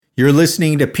You're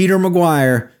listening to Peter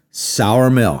McGuire, Sour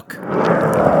Milk.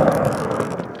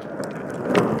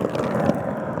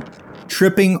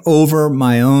 Tripping Over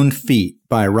My Own Feet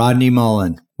by Rodney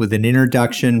Mullen, with an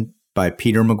introduction by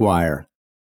Peter McGuire.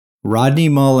 Rodney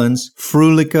Mullen's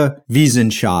Fröhliche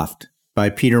Wissenschaft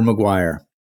by Peter McGuire.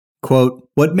 Quote,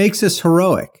 "What makes us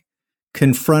heroic?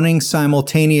 Confronting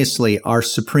simultaneously our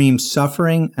supreme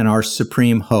suffering and our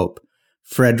supreme hope."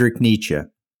 Friedrich Nietzsche.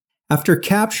 After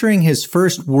capturing his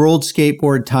first world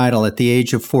skateboard title at the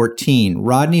age of 14,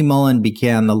 Rodney Mullen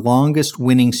began the longest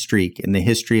winning streak in the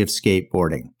history of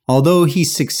skateboarding. Although he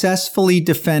successfully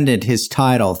defended his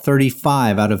title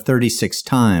 35 out of 36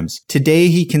 times, today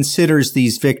he considers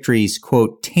these victories,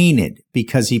 quote, tainted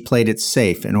because he played it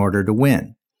safe in order to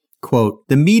win. Quote,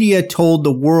 "The media told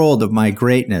the world of my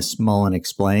greatness," Mullen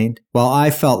explained, "while I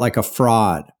felt like a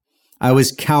fraud. I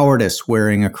was cowardice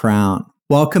wearing a crown."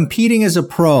 While competing as a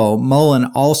pro, Mullen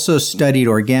also studied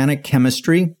organic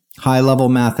chemistry, high-level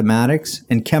mathematics,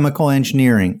 and chemical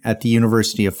engineering at the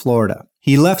University of Florida.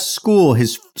 He left school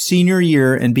his senior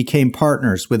year and became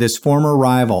partners with his former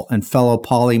rival and fellow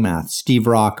polymath, Steve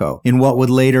Rocco, in what would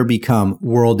later become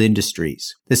World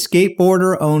Industries. The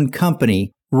skateboarder-owned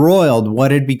company roiled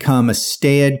what had become a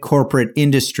staid corporate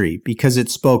industry because it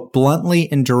spoke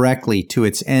bluntly and directly to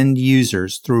its end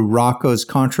users through Rocco's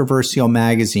controversial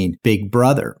magazine, Big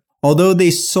Brother. Although they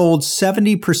sold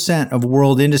 70% of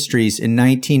World Industries in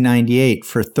 1998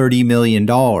 for $30 million,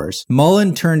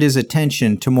 Mullen turned his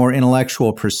attention to more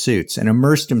intellectual pursuits and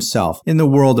immersed himself in the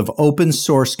world of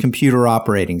open-source computer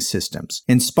operating systems.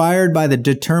 Inspired by the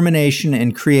determination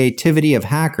and creativity of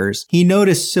hackers, he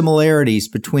noticed similarities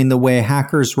between the way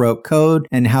hackers wrote code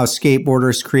and how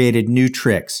skateboarders created new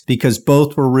tricks, because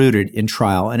both were rooted in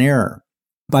trial and error.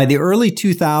 By the early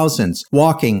 2000s,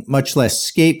 walking, much less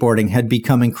skateboarding, had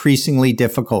become increasingly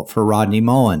difficult for Rodney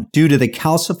Mullen due to the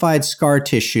calcified scar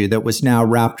tissue that was now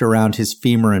wrapped around his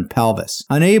femur and pelvis.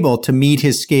 Unable to meet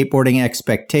his skateboarding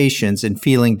expectations and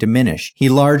feeling diminished, he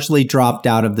largely dropped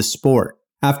out of the sport.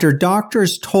 After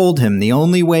doctors told him the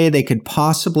only way they could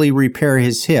possibly repair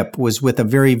his hip was with a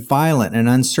very violent and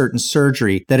uncertain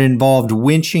surgery that involved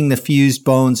winching the fused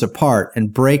bones apart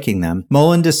and breaking them,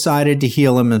 Mullen decided to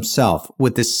heal him himself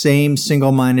with the same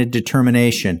single-minded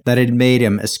determination that had made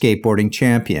him a skateboarding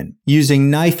champion.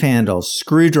 Using knife handles,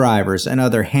 screwdrivers, and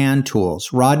other hand tools,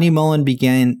 Rodney Mullen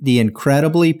began the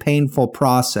incredibly painful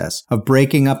process of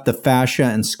breaking up the fascia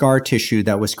and scar tissue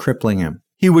that was crippling him.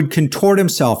 He would contort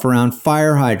himself around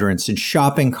fire hydrants and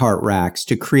shopping cart racks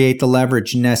to create the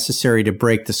leverage necessary to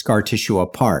break the scar tissue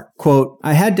apart. Quote,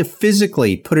 "I had to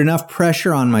physically put enough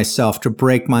pressure on myself to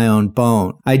break my own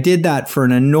bone. I did that for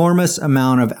an enormous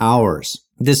amount of hours.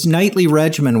 This nightly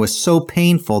regimen was so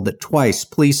painful that twice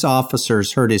police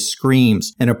officers heard his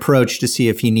screams and approached to see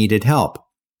if he needed help."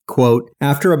 Quote,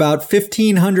 "After about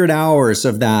 1,500 hours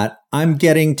of that, I'm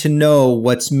getting to know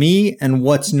what's me and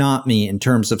what's not me in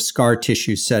terms of scar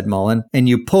tissue," said Mullen. "And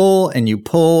you pull and you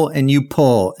pull and you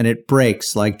pull, and it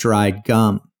breaks like dried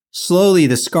gum." Slowly,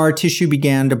 the scar tissue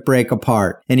began to break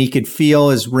apart, and he could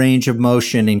feel his range of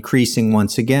motion increasing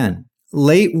once again.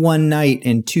 Late one night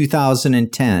in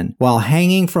 2010, while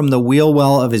hanging from the wheel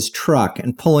well of his truck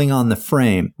and pulling on the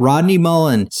frame, Rodney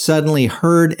Mullen suddenly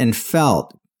heard and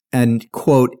felt and,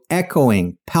 quote,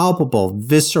 echoing, palpable,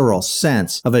 visceral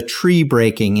sense of a tree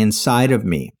breaking inside of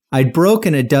me. I'd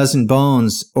broken a dozen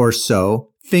bones or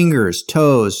so, fingers,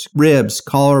 toes, ribs,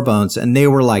 collarbones, and they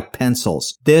were like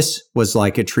pencils. This was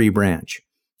like a tree branch.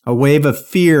 A wave of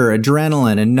fear,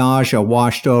 adrenaline, and nausea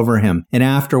washed over him, and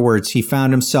afterwards he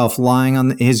found himself lying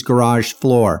on his garage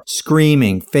floor,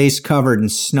 screaming, face covered in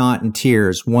snot and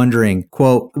tears, wondering,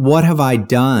 quote, "What have I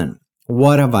done?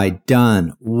 What have I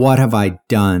done? What have I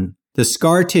done?" The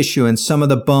scar tissue and some of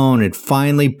the bone had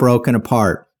finally broken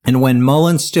apart. And when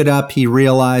Mullen stood up, he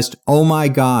realized, oh my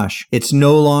gosh, it's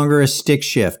no longer a stick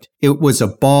shift. It was a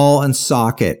ball and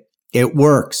socket. It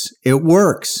works. It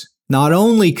works. Not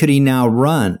only could he now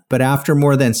run, but after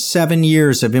more than 7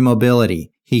 years of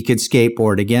immobility, he could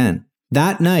skateboard again.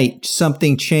 That night,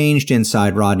 something changed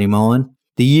inside Rodney Mullen.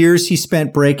 The years he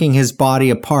spent breaking his body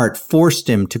apart forced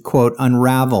him to, quote,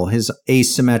 unravel his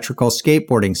asymmetrical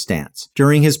skateboarding stance.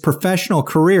 During his professional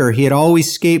career, he had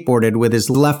always skateboarded with his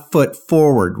left foot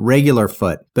forward, regular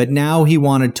foot, but now he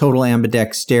wanted total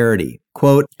ambidexterity.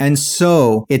 Quote, "And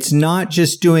so it's not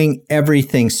just doing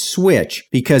everything switch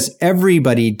because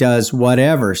everybody does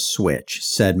whatever switch,"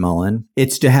 said Mullen.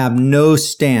 "It's to have no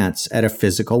stance at a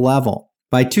physical level."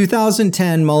 By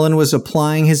 2010, Mullen was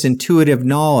applying his intuitive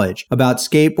knowledge about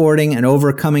skateboarding and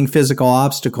overcoming physical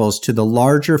obstacles to the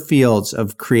larger fields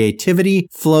of creativity,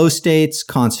 flow states,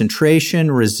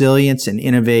 concentration, resilience, and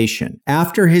innovation.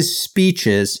 After his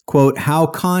speeches, quote, How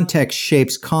Context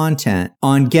Shapes Content,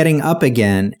 on Getting Up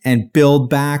Again and Build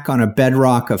Back on a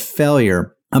Bedrock of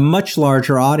Failure, a much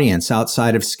larger audience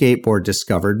outside of skateboard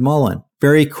discovered Mullen.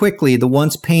 Very quickly, the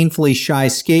once painfully shy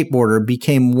skateboarder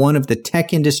became one of the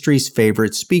tech industry's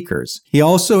favorite speakers. He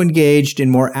also engaged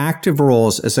in more active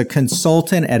roles as a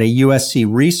consultant at a USC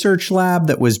research lab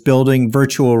that was building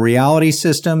virtual reality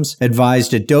systems,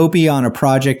 advised Adobe on a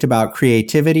project about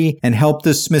creativity, and helped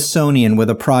the Smithsonian with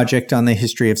a project on the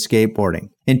history of skateboarding.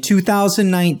 In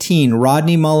 2019,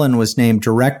 Rodney Mullen was named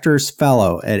Director's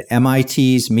Fellow at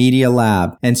MIT's Media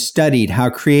Lab and studied how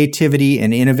creativity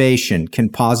and innovation can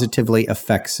positively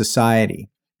affect society.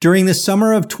 During the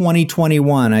summer of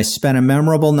 2021, I spent a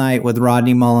memorable night with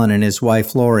Rodney Mullen and his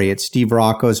wife Lori at Steve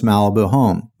Rocco's Malibu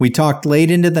home. We talked late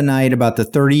into the night about the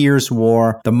 30 Years'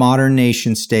 War, the modern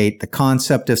nation state, the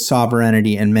concept of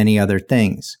sovereignty, and many other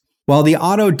things. While the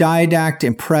autodidact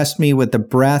impressed me with the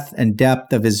breadth and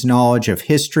depth of his knowledge of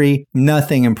history,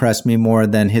 nothing impressed me more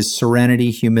than his serenity,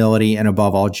 humility, and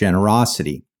above all,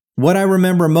 generosity. What I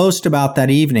remember most about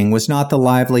that evening was not the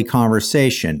lively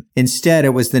conversation. Instead, it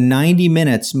was the 90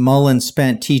 minutes Mullen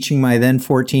spent teaching my then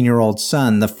 14-year-old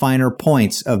son the finer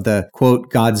points of the, quote,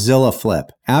 Godzilla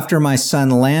flip. After my son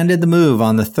landed the move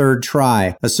on the third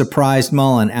try, a surprised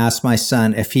Mullen asked my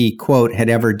son if he, quote, had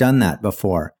ever done that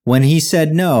before. When he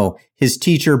said no, his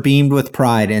teacher beamed with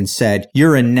pride and said,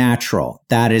 You're a natural.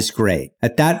 That is great.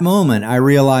 At that moment, I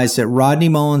realized that Rodney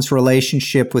Mullen's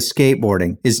relationship with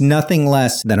skateboarding is nothing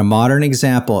less than a modern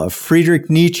example of Friedrich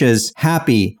Nietzsche's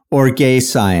happy or gay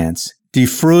science, Die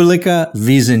fröhliche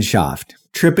Wissenschaft,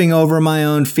 Tripping Over My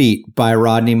Own Feet by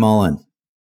Rodney Mullen.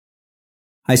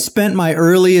 I spent my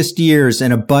earliest years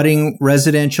in a budding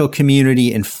residential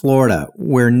community in Florida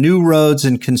where new roads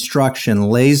and construction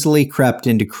lazily crept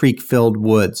into creek-filled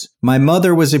woods. My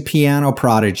mother was a piano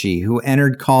prodigy who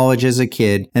entered college as a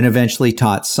kid and eventually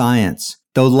taught science.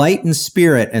 Though light in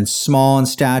spirit and small in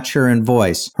stature and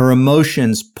voice, her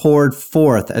emotions poured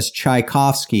forth as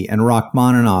Tchaikovsky and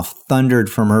Rachmaninoff thundered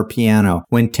from her piano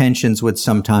when tensions would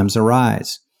sometimes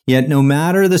arise. Yet no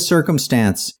matter the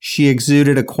circumstance, she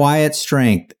exuded a quiet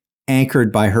strength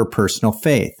anchored by her personal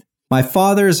faith. My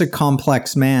father is a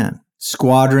complex man,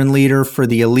 squadron leader for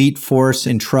the elite force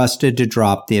entrusted to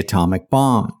drop the atomic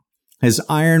bomb. His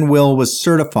iron will was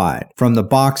certified. From the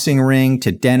boxing ring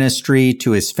to dentistry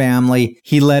to his family,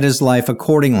 he led his life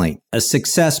accordingly. A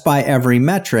success by every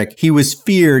metric, he was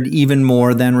feared even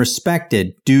more than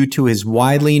respected due to his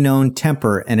widely known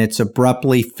temper and its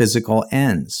abruptly physical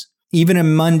ends. Even a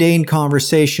mundane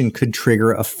conversation could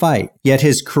trigger a fight, yet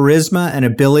his charisma and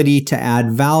ability to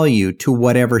add value to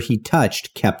whatever he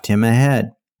touched kept him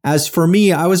ahead. As for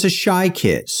me, I was a shy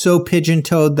kid, so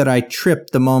pigeon-toed that I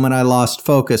tripped the moment I lost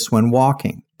focus when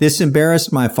walking. This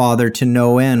embarrassed my father to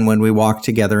no end when we walked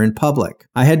together in public.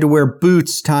 I had to wear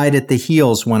boots tied at the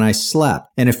heels when I slept,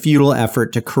 in a futile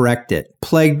effort to correct it.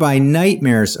 Plagued by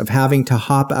nightmares of having to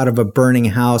hop out of a burning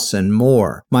house and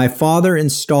more, my father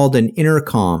installed an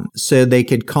intercom so they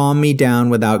could calm me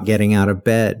down without getting out of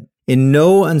bed. In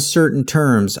no uncertain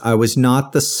terms, I was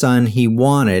not the son he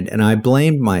wanted, and I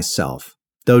blamed myself.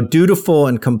 Though dutiful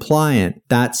and compliant,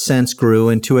 that sense grew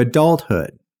into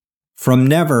adulthood. From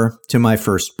never to my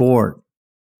first board.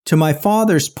 To my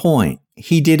father's point,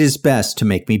 he did his best to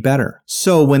make me better.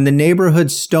 So when the neighborhood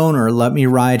stoner let me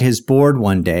ride his board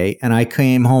one day and I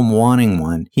came home wanting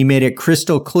one, he made it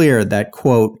crystal clear that,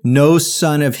 quote, no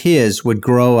son of his would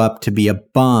grow up to be a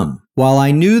bum. While I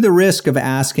knew the risk of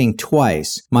asking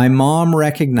twice, my mom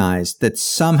recognized that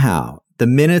somehow the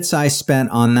minutes I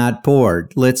spent on that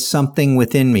board lit something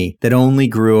within me that only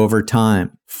grew over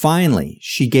time. Finally,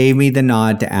 she gave me the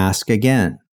nod to ask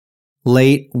again.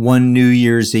 Late one New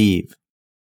Year's Eve.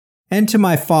 And to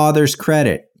my father's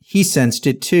credit, he sensed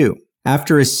it too.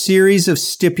 After a series of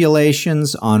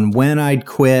stipulations on when I'd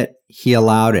quit, he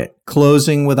allowed it,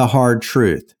 closing with a hard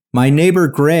truth. My neighbor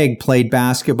Greg played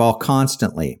basketball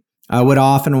constantly. I would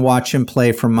often watch him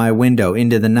play from my window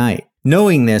into the night.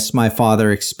 Knowing this, my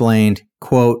father explained,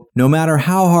 quote, no matter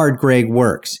how hard Greg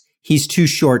works, he's too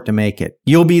short to make it.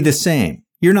 You'll be the same.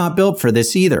 You're not built for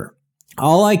this either.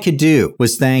 All I could do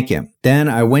was thank him. Then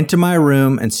I went to my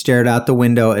room and stared out the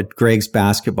window at Greg's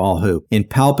basketball hoop in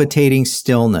palpitating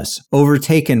stillness,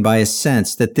 overtaken by a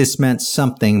sense that this meant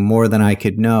something more than I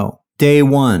could know. Day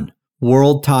 1,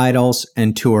 world titles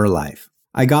and tour life.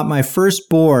 I got my first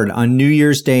board on New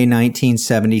Year's Day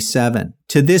 1977.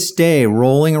 To this day,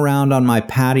 rolling around on my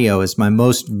patio is my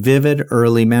most vivid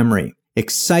early memory.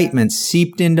 Excitement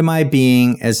seeped into my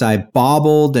being as I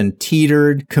bobbled and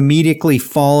teetered, comedically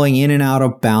falling in and out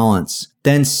of balance.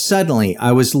 Then suddenly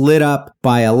I was lit up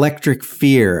by electric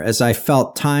fear as I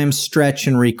felt time stretch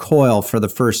and recoil for the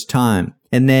first time,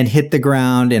 and then hit the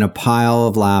ground in a pile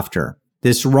of laughter.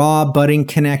 This raw, budding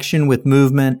connection with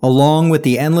movement, along with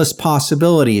the endless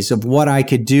possibilities of what I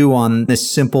could do on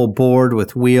this simple board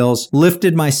with wheels,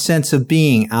 lifted my sense of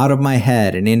being out of my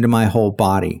head and into my whole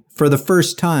body. For the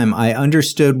first time, I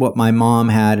understood what my mom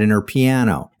had in her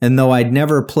piano, and though I'd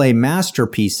never play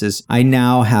masterpieces, I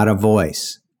now had a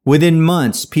voice. Within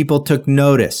months, people took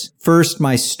notice. First,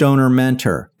 my stoner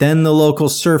mentor, then the local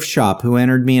surf shop who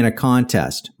entered me in a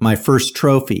contest, my first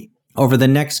trophy. Over the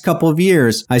next couple of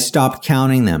years, I stopped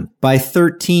counting them. By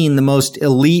 13, the most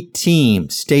elite team,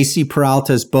 Stacy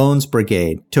Peralta's Bones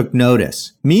Brigade, took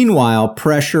notice. Meanwhile,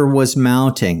 pressure was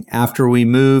mounting after we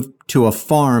moved to a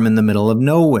farm in the middle of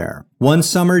nowhere. One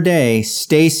summer day,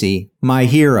 Stacy, my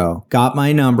hero, got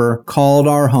my number, called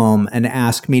our home, and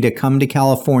asked me to come to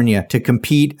California to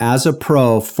compete as a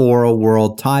pro for a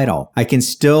world title. I can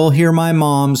still hear my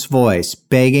mom's voice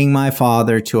begging my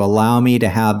father to allow me to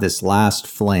have this last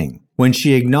fling. When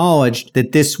she acknowledged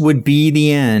that this would be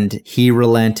the end, he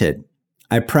relented.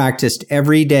 I practiced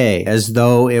every day as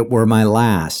though it were my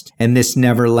last, and this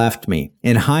never left me.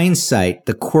 In hindsight,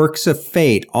 the quirks of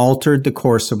fate altered the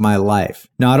course of my life.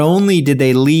 Not only did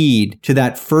they lead to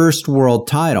that first world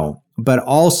title, but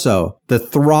also the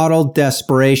throttled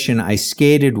desperation I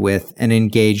skated with and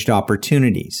engaged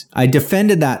opportunities. I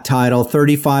defended that title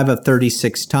 35 of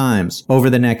 36 times over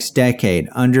the next decade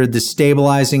under the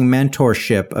stabilizing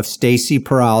mentorship of Stacy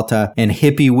Peralta and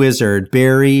hippie wizard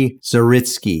Barry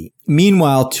Zaritsky.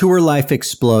 Meanwhile, tour life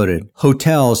exploded.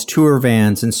 Hotels, tour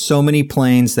vans, and so many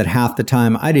planes that half the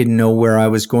time I didn't know where I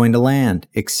was going to land,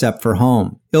 except for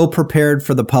home. Ill-prepared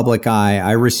for the public eye,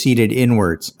 I receded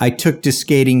inwards. I took to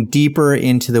skating deeper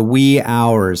into the wee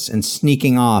hours and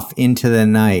sneaking off into the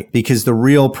night because the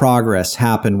real progress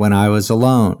happened when I was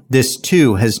alone. This,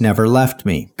 too, has never left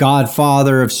me.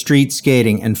 Godfather of street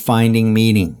skating and finding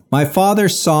meaning. My father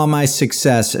saw my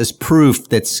success as proof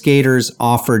that skaters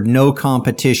offered no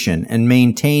competition and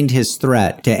maintained his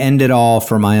threat to end it all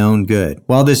for my own good.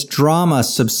 While this drama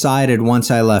subsided once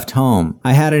I left home,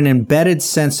 I had an embedded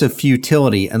sense of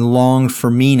futility and longed for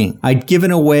meaning. I'd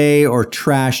given away or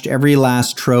trashed every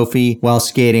last trophy while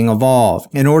skating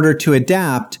evolved. In order to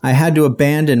adapt, I had to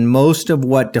abandon most of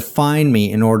what defined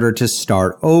me in order to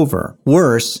start over.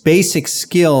 Worse, basic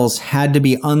skills had to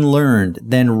be unlearned,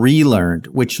 then relearned,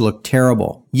 which looked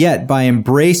terrible. Yet, by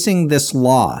embracing this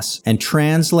loss and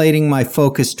translating my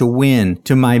focus to win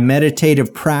to my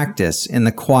meditative practice in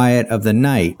the quiet of the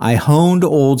night, I honed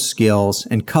old skills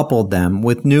and coupled them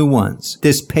with new ones.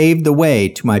 This paved the way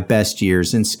to my best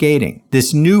years in skating.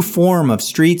 This new form of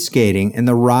street skating and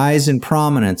the rise in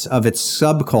prominence of its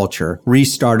subculture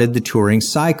restarted the touring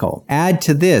cycle. Add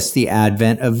to this the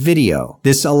advent of video.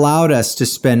 This allowed us to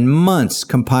spend months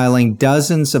compiling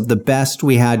dozens of the best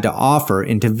we had to offer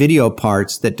into video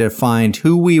parts that defined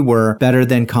who we were better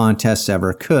than contests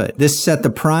ever could. This set the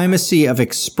primacy of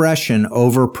expression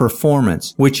over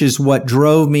performance, which is what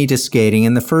drove me to skating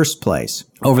in the first place.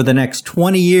 Over the next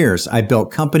 20 years, I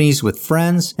built companies with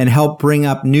friends and helped bring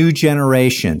up new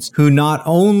generations who not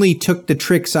only took the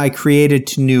tricks I created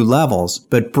to new levels,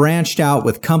 but branched out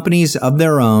with companies of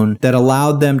their own that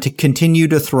allowed them to continue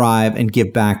to thrive and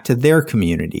give back to their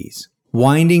communities.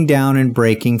 Winding down and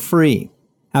breaking free.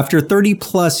 After 30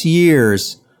 plus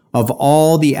years of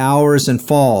all the hours and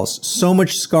falls, so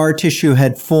much scar tissue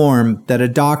had formed that a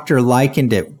doctor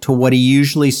likened it to what he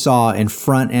usually saw in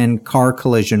front-end car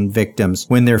collision victims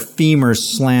when their femurs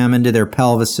slam into their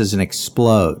pelvises and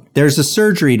explode. There's a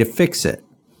surgery to fix it.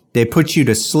 They put you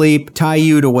to sleep, tie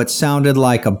you to what sounded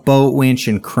like a boat winch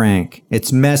and crank.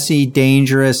 It's messy,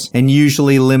 dangerous, and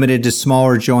usually limited to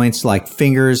smaller joints like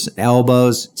fingers and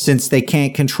elbows, since they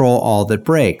can't control all that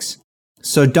breaks.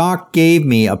 So Doc gave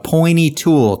me a pointy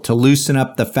tool to loosen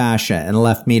up the fascia and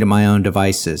left me to my own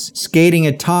devices. Skating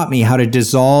had taught me how to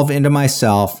dissolve into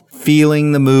myself,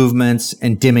 feeling the movements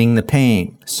and dimming the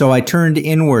pain. So I turned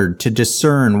inward to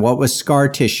discern what was scar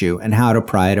tissue and how to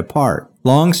pry it apart.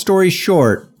 Long story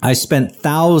short, I spent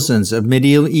thousands of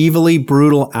medievally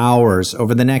brutal hours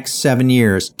over the next 7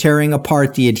 years tearing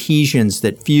apart the adhesions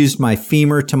that fused my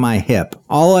femur to my hip.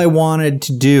 All I wanted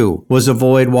to do was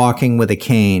avoid walking with a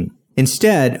cane.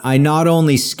 Instead, I not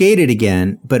only skated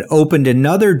again, but opened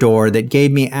another door that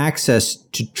gave me access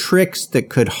to tricks that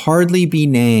could hardly be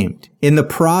named. In the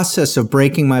process of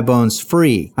breaking my bones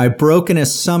free, I broke an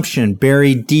assumption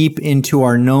buried deep into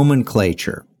our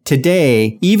nomenclature.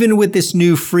 Today, even with this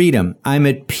new freedom, I'm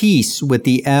at peace with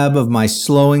the ebb of my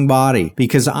slowing body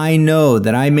because I know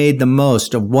that I made the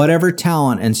most of whatever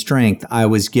talent and strength I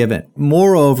was given.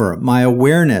 Moreover, my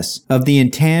awareness of the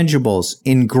intangibles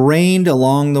ingrained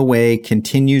along the way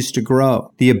continues to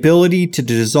grow. The ability to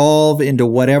dissolve into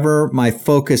whatever my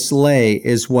focus lay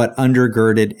is what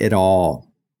undergirded it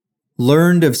all.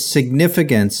 Learned of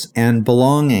significance and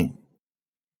belonging.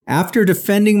 After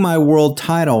defending my world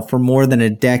title for more than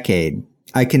a decade,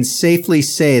 I can safely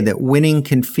say that winning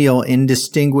can feel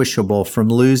indistinguishable from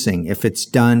losing if it's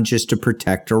done just to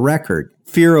protect a record.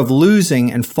 Fear of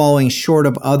losing and falling short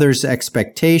of others'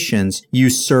 expectations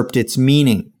usurped its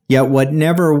meaning. Yet what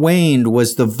never waned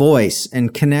was the voice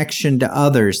and connection to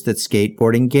others that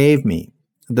skateboarding gave me.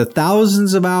 The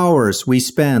thousands of hours we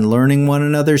spend learning one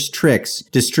another's tricks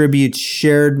distributes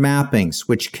shared mappings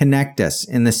which connect us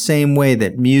in the same way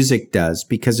that music does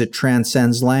because it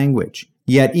transcends language,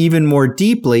 yet even more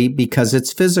deeply because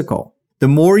it's physical. The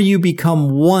more you become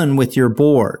one with your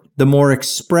board, the more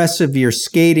expressive your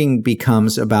skating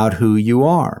becomes about who you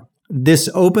are. This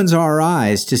opens our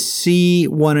eyes to see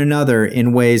one another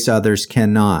in ways others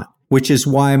cannot, which is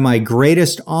why my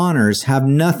greatest honors have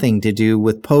nothing to do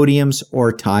with podiums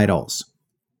or titles.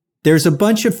 There's a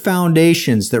bunch of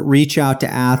foundations that reach out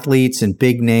to athletes and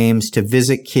big names to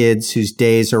visit kids whose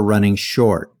days are running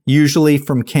short, usually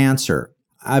from cancer.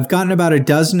 I've gotten about a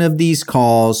dozen of these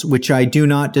calls, which I do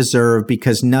not deserve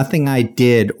because nothing I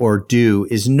did or do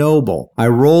is noble. I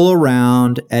roll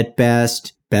around, at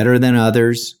best, better than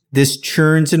others. This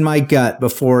churns in my gut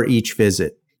before each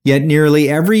visit. Yet nearly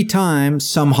every time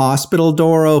some hospital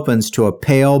door opens to a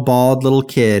pale, bald little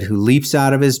kid who leaps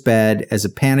out of his bed as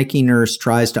a panicky nurse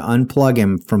tries to unplug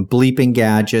him from bleeping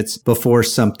gadgets before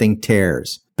something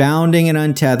tears. Bounding and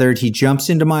untethered, he jumps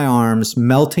into my arms,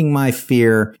 melting my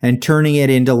fear and turning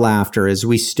it into laughter as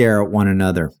we stare at one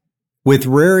another. With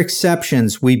rare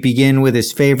exceptions, we begin with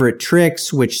his favorite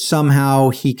tricks, which somehow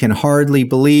he can hardly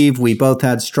believe we both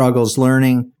had struggles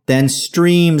learning. Then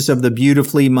streams of the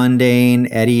beautifully mundane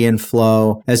eddy and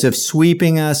flow, as if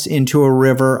sweeping us into a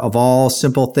river of all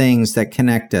simple things that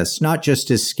connect us, not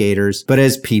just as skaters, but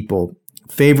as people.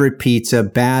 Favorite pizza,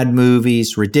 bad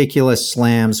movies, ridiculous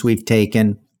slams we've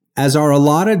taken. As our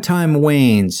allotted time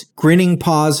wanes, grinning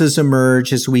pauses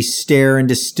emerge as we stare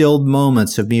into stilled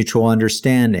moments of mutual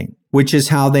understanding, which is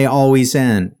how they always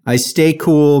end. I stay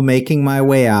cool, making my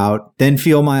way out, then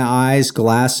feel my eyes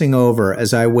glassing over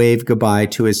as I wave goodbye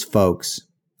to his folks.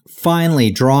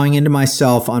 Finally, drawing into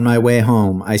myself on my way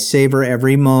home, I savor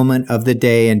every moment of the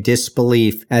day in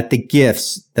disbelief at the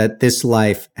gifts that this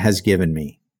life has given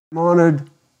me. I'm honored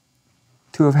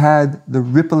to have had the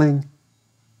rippling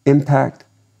impact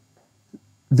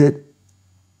that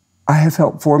I have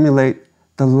helped formulate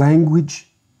the language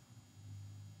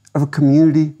of a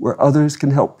community where others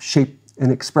can help shape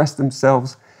and express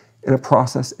themselves in a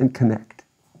process and connect.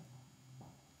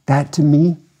 That to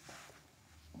me,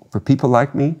 for people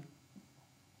like me,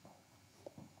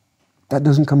 that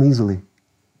doesn't come easily.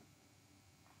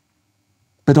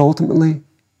 But ultimately,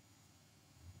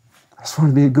 I just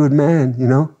want to be a good man, you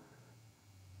know?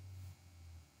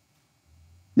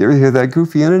 You ever hear that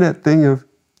goofy internet thing of,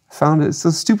 found it, it's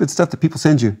the stupid stuff that people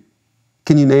send you.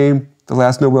 Can you name the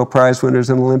last Nobel Prize winners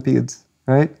and Olympiads,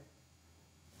 right?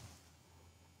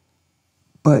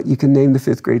 But you can name the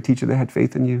 5th grade teacher that had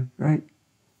faith in you, right?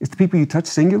 It's the people you touch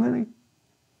singularly.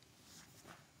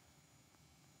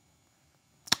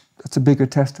 That's a bigger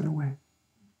test in a way.